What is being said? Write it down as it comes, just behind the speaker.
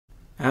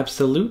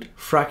Absolute,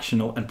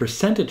 fractional, and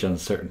percentage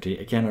uncertainty,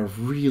 again, are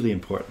really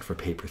important for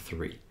paper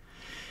 3.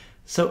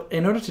 So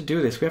in order to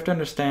do this, we have to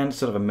understand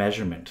sort of a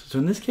measurement. So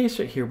in this case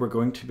right here, we're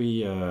going to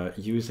be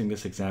using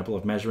this example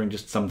of measuring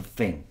just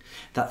something.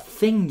 That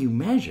thing you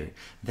measure,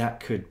 that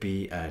could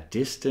be a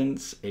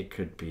distance, it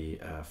could be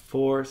a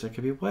force, it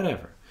could be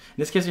whatever. In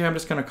this case here, I'm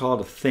just going to call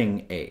it a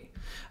thing A.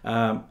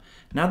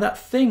 Now that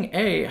thing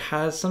A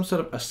has some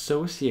sort of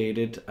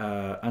associated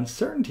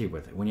uncertainty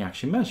with it when you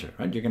actually measure,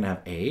 right? You're going to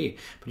have A,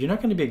 but you're not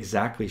going to be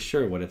exactly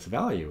sure what its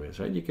value is,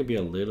 right? You could be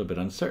a little bit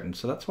uncertain.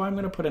 So that's why I'm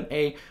going to put an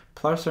A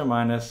plus or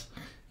minus,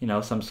 you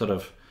know, some sort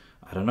of,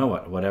 I don't know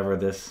whatever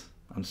this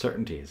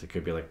uncertainty is. It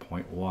could be like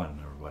 0.1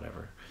 or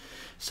whatever.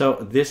 So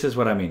this is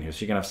what I mean here. So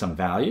you're going to have some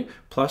value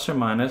plus or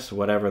minus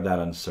whatever that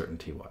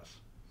uncertainty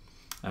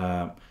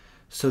was.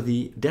 So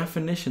the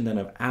definition then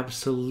of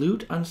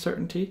absolute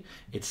uncertainty,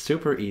 it's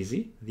super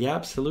easy. The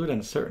absolute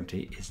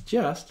uncertainty is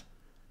just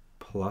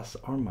plus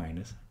or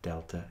minus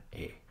delta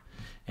A.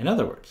 In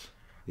other words,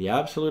 the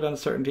absolute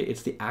uncertainty,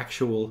 it's the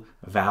actual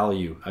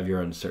value of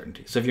your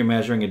uncertainty. So if you're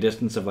measuring a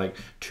distance of like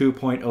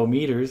 2.0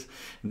 meters,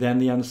 then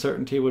the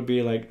uncertainty would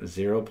be like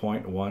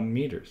 0.1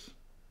 meters.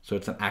 So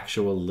it's an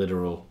actual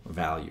literal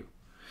value.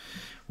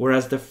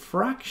 Whereas the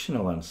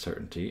fractional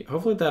uncertainty,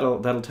 hopefully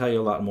that'll tell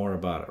you a lot more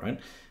about it, right?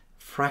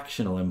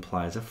 Fractional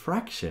implies a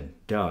fraction,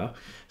 duh.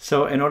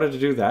 So in order to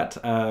do that,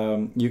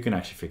 you can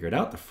actually figure it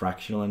out. The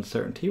fractional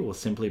uncertainty will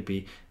simply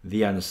be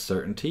the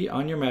uncertainty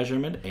on your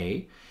measurement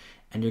A,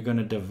 and you're going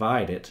to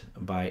divide it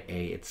by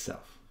A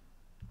itself.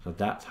 So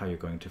that's how you're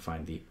going to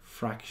find the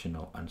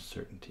fractional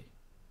uncertainty.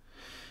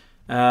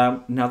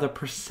 Now the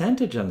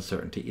percentage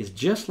uncertainty is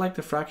just like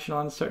the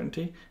fractional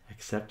uncertainty,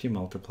 except you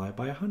multiply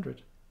by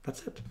 100.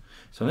 That's it.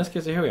 So in this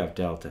case here we have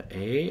delta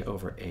A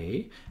over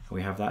A, and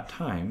we have that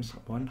times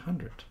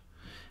 100.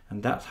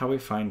 And that's how we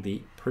find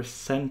the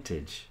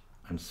percentage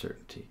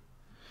uncertainty.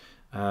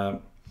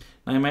 Now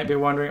you might be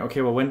wondering, okay,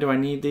 well, when do I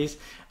need these?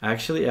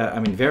 Actually, I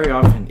mean, very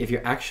often, if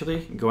you're actually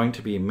going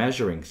to be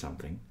measuring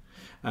something,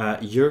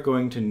 you're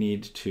going to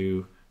need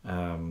to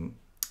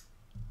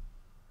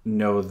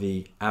know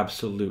the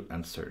absolute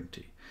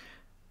uncertainty.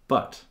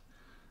 But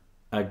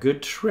a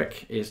good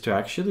trick is to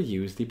actually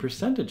use the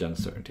percentage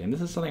uncertainty. And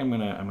this is something I'm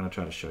gonna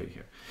try to show you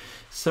here.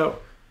 So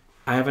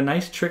I have a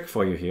nice trick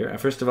for you here.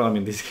 First of all, I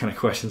mean, these kind of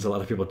questions, a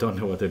lot of people don't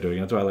know what they're doing.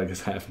 That's why I like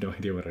this. I have no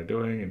idea what they're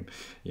doing. And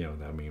you know,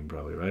 that mean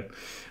probably, right?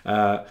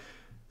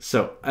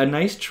 So a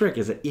nice trick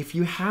is that if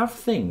you have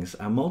things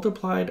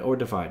multiplied or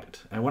divided,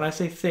 and when I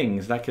say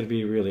things, that could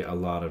be really a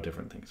lot of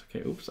different things.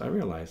 Okay, oops, I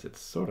realize it's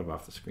sort of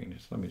off the screen.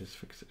 So let me just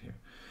fix it here.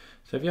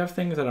 So if you have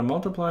things that are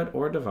multiplied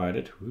or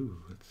divided,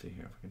 let's see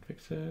here if I can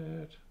fix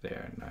it.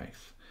 There,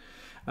 nice.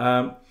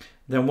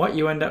 Then what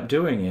you end up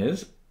doing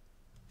is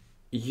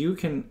you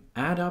can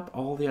add up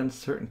all the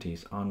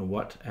uncertainties on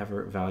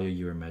whatever value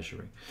you are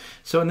measuring.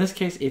 So in this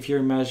case, if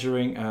you're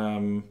measuring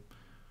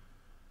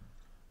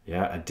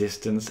a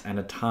distance and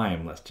a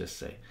time, let's just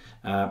say,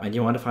 and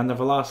you want to find the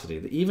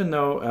velocity, even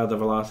though the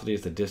velocity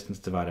is the distance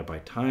divided by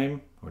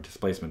time, or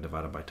displacement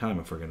divided by time,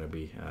 if we're going to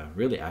be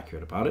really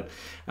accurate about it,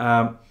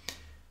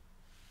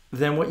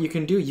 then what you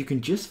can do, you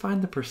can just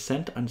find the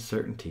percent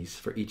uncertainties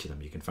for each of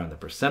them. You can find the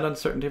percent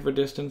uncertainty for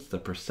distance, the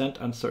percent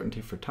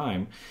uncertainty for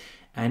time,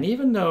 and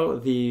even though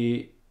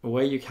the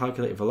way you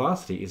calculate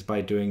velocity is by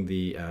doing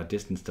the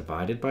distance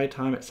divided by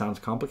time, it sounds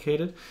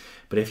complicated,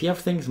 but if you have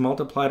things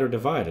multiplied or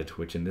divided,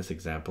 which in this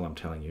example I'm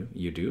telling you,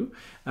 you do,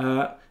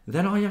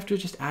 then all you have to do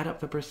is just add up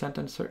the percent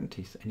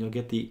uncertainties and you'll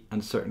get the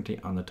uncertainty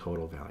on the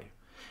total value.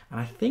 And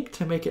I think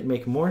to make it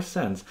make more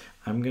sense,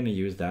 I'm going to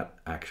use that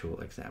actual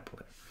example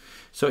there.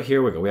 So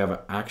here we go. We have an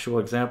actual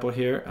example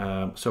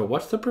here. So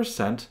what's the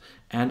percent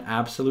and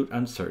absolute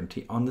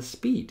uncertainty on the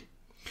speed?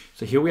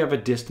 So here we have a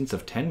distance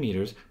of 10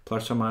 meters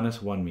plus or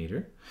minus 1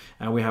 meter.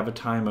 And we have a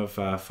time of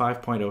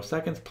 5.0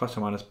 seconds plus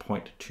or minus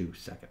 0.2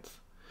 seconds.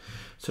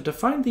 So to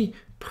find the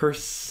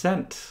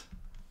percent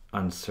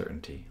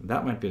uncertainty,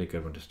 that might be a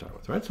good one to start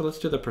with, right? So let's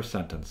do the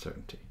percent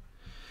uncertainty.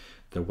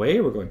 The way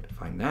we're going to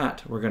find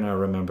that, we're going to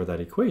remember that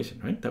equation,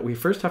 right? That we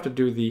first have to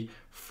do the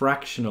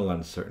fractional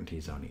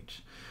uncertainties on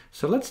each.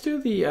 So let's do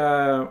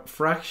the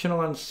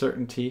fractional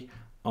uncertainty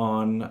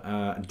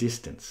on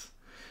distance.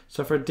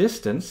 So for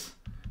distance,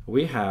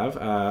 we have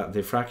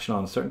the fractional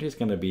uncertainty is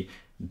going to be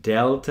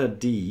delta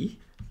D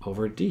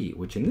over D,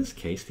 which in this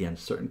case, the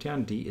uncertainty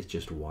on D is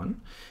just 1,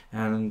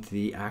 and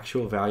the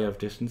actual value of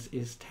distance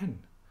is 10.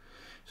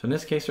 So in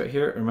this case right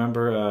here,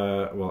 remember,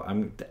 well,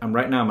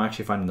 right now I'm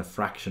actually finding the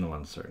fractional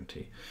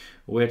uncertainty,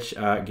 which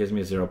gives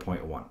me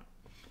 0.1.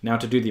 Now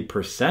to do the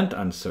percent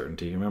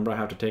uncertainty, remember I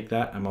have to take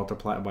that and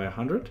multiply it by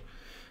 100.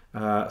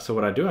 So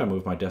what I do, I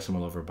move my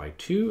decimal over by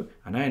 2,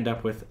 and I end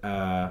up with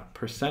a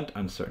percent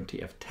uncertainty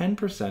of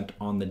 10%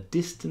 on the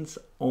distance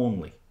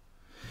only.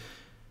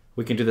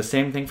 We can do the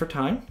same thing for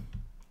time.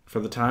 For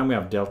the time, we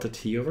have delta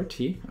t over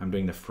t. I'm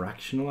doing the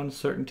fractional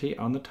uncertainty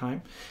on the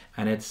time,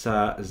 and it's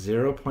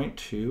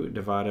 0.2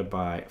 divided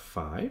by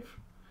 5.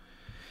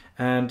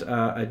 And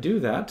I do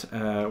that,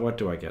 what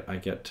do I get? I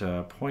get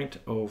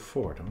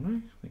 0.04, don't I?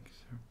 I think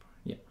so.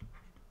 Yeah.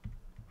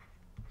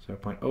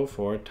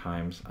 0.04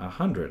 times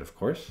 100, of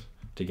course,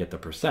 to get the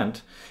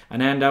percent,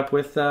 and end up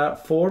with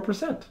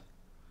 4%.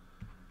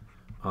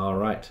 All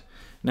right.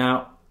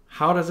 Now,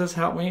 how does this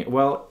help me?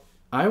 Well,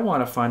 I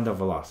want to find the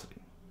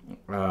velocity.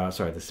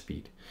 The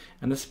speed.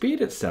 And the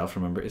speed itself,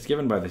 remember, is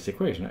given by this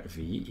equation, right?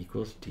 V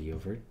equals d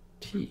over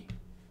t.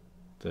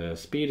 The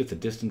speed is the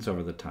distance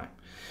over the time.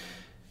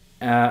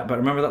 But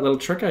remember that little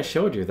trick I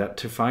showed you, that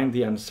to find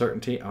the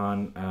uncertainty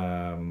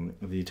on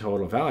the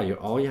total value,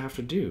 all you have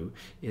to do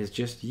is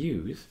just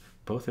use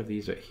both of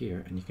these right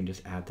here, and you can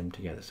just add them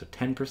together. So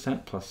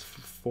 10% plus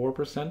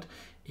 4%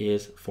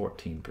 is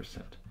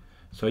 14%.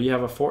 So you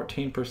have a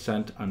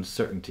 14%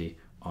 uncertainty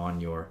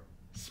on your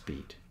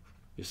speed.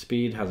 Your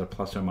speed has a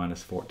plus or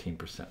minus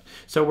 14%.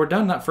 So we're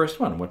done that first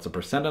one. What's the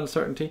percent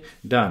uncertainty?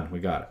 Done, we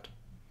got it.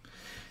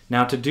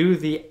 Now to do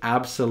the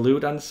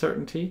absolute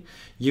uncertainty,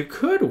 you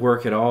could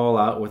work it all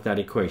out with that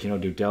equation. You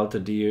know, do delta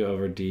d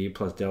over d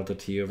plus delta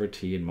t over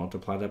t and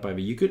multiply that by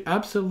v. You could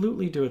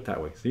absolutely do it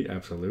that way. See,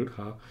 absolute,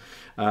 huh?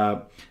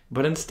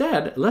 But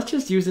instead, let's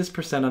just use this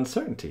percent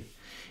uncertainty.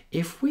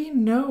 If we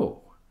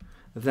know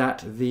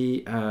that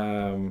the,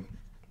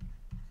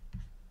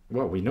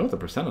 well, we know the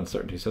percent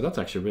uncertainty, so that's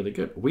actually really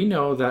good. We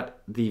know that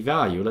the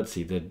value, let's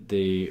see,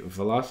 the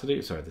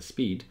velocity, sorry, the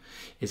speed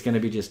is going to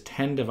be just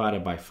 10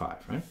 divided by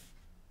 5, right?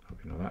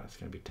 We know that it's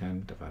going to be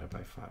 10 divided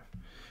by 5,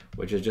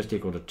 which is just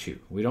equal to 2.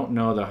 We don't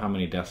know though how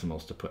many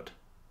decimals to put,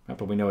 right?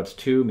 But we know it's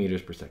 2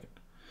 meters per second.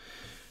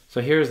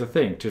 So here's the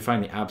thing, to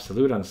find the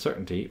absolute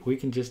uncertainty, we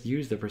can just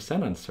use the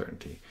percent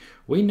uncertainty.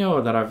 We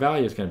know that our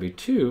value is going to be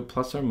 2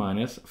 plus or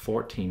minus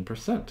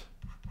 14%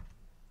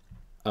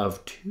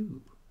 of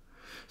 2.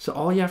 So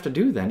all you have to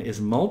do then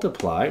is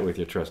multiply with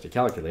your trusty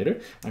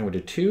calculator. I'm going to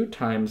do 2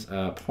 times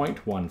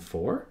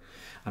 0.14,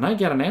 and I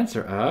get an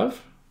answer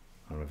of,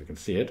 I don't know if you can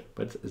see it,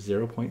 but it's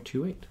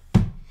 0.28.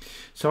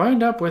 So I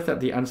end up with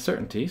the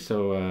uncertainty,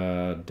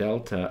 so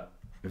delta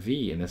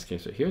V in this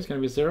case right here is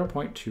going to be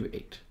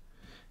 0.28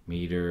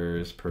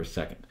 meters per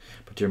second.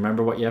 But do you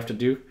remember what you have to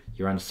do?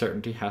 Your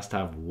uncertainty has to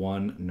have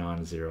one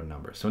non-zero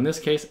number. So in this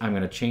case, I'm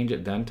going to change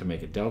it then to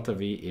make it delta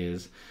V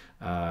is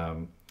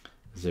 0.3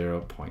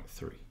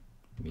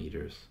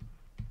 meters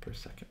per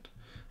second.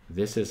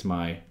 This is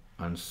my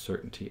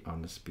uncertainty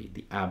on the speed,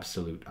 the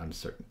absolute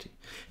uncertainty.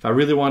 If I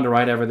really wanted to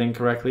write everything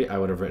correctly, I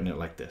would have written it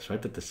like this,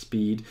 right? That the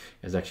speed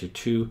is actually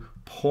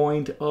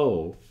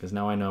 2.0, because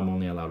now I know I'm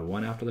only allowed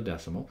 1 after the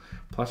decimal,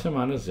 plus or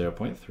minus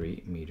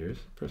 0.3 meters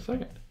per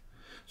second.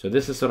 So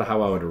this is sort of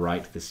how I would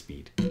write the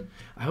speed.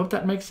 I hope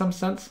that makes some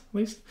sense, at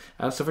least.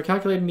 So for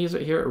calculating these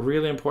right here,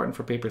 really important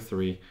for paper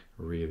 3,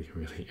 really,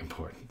 really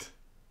important.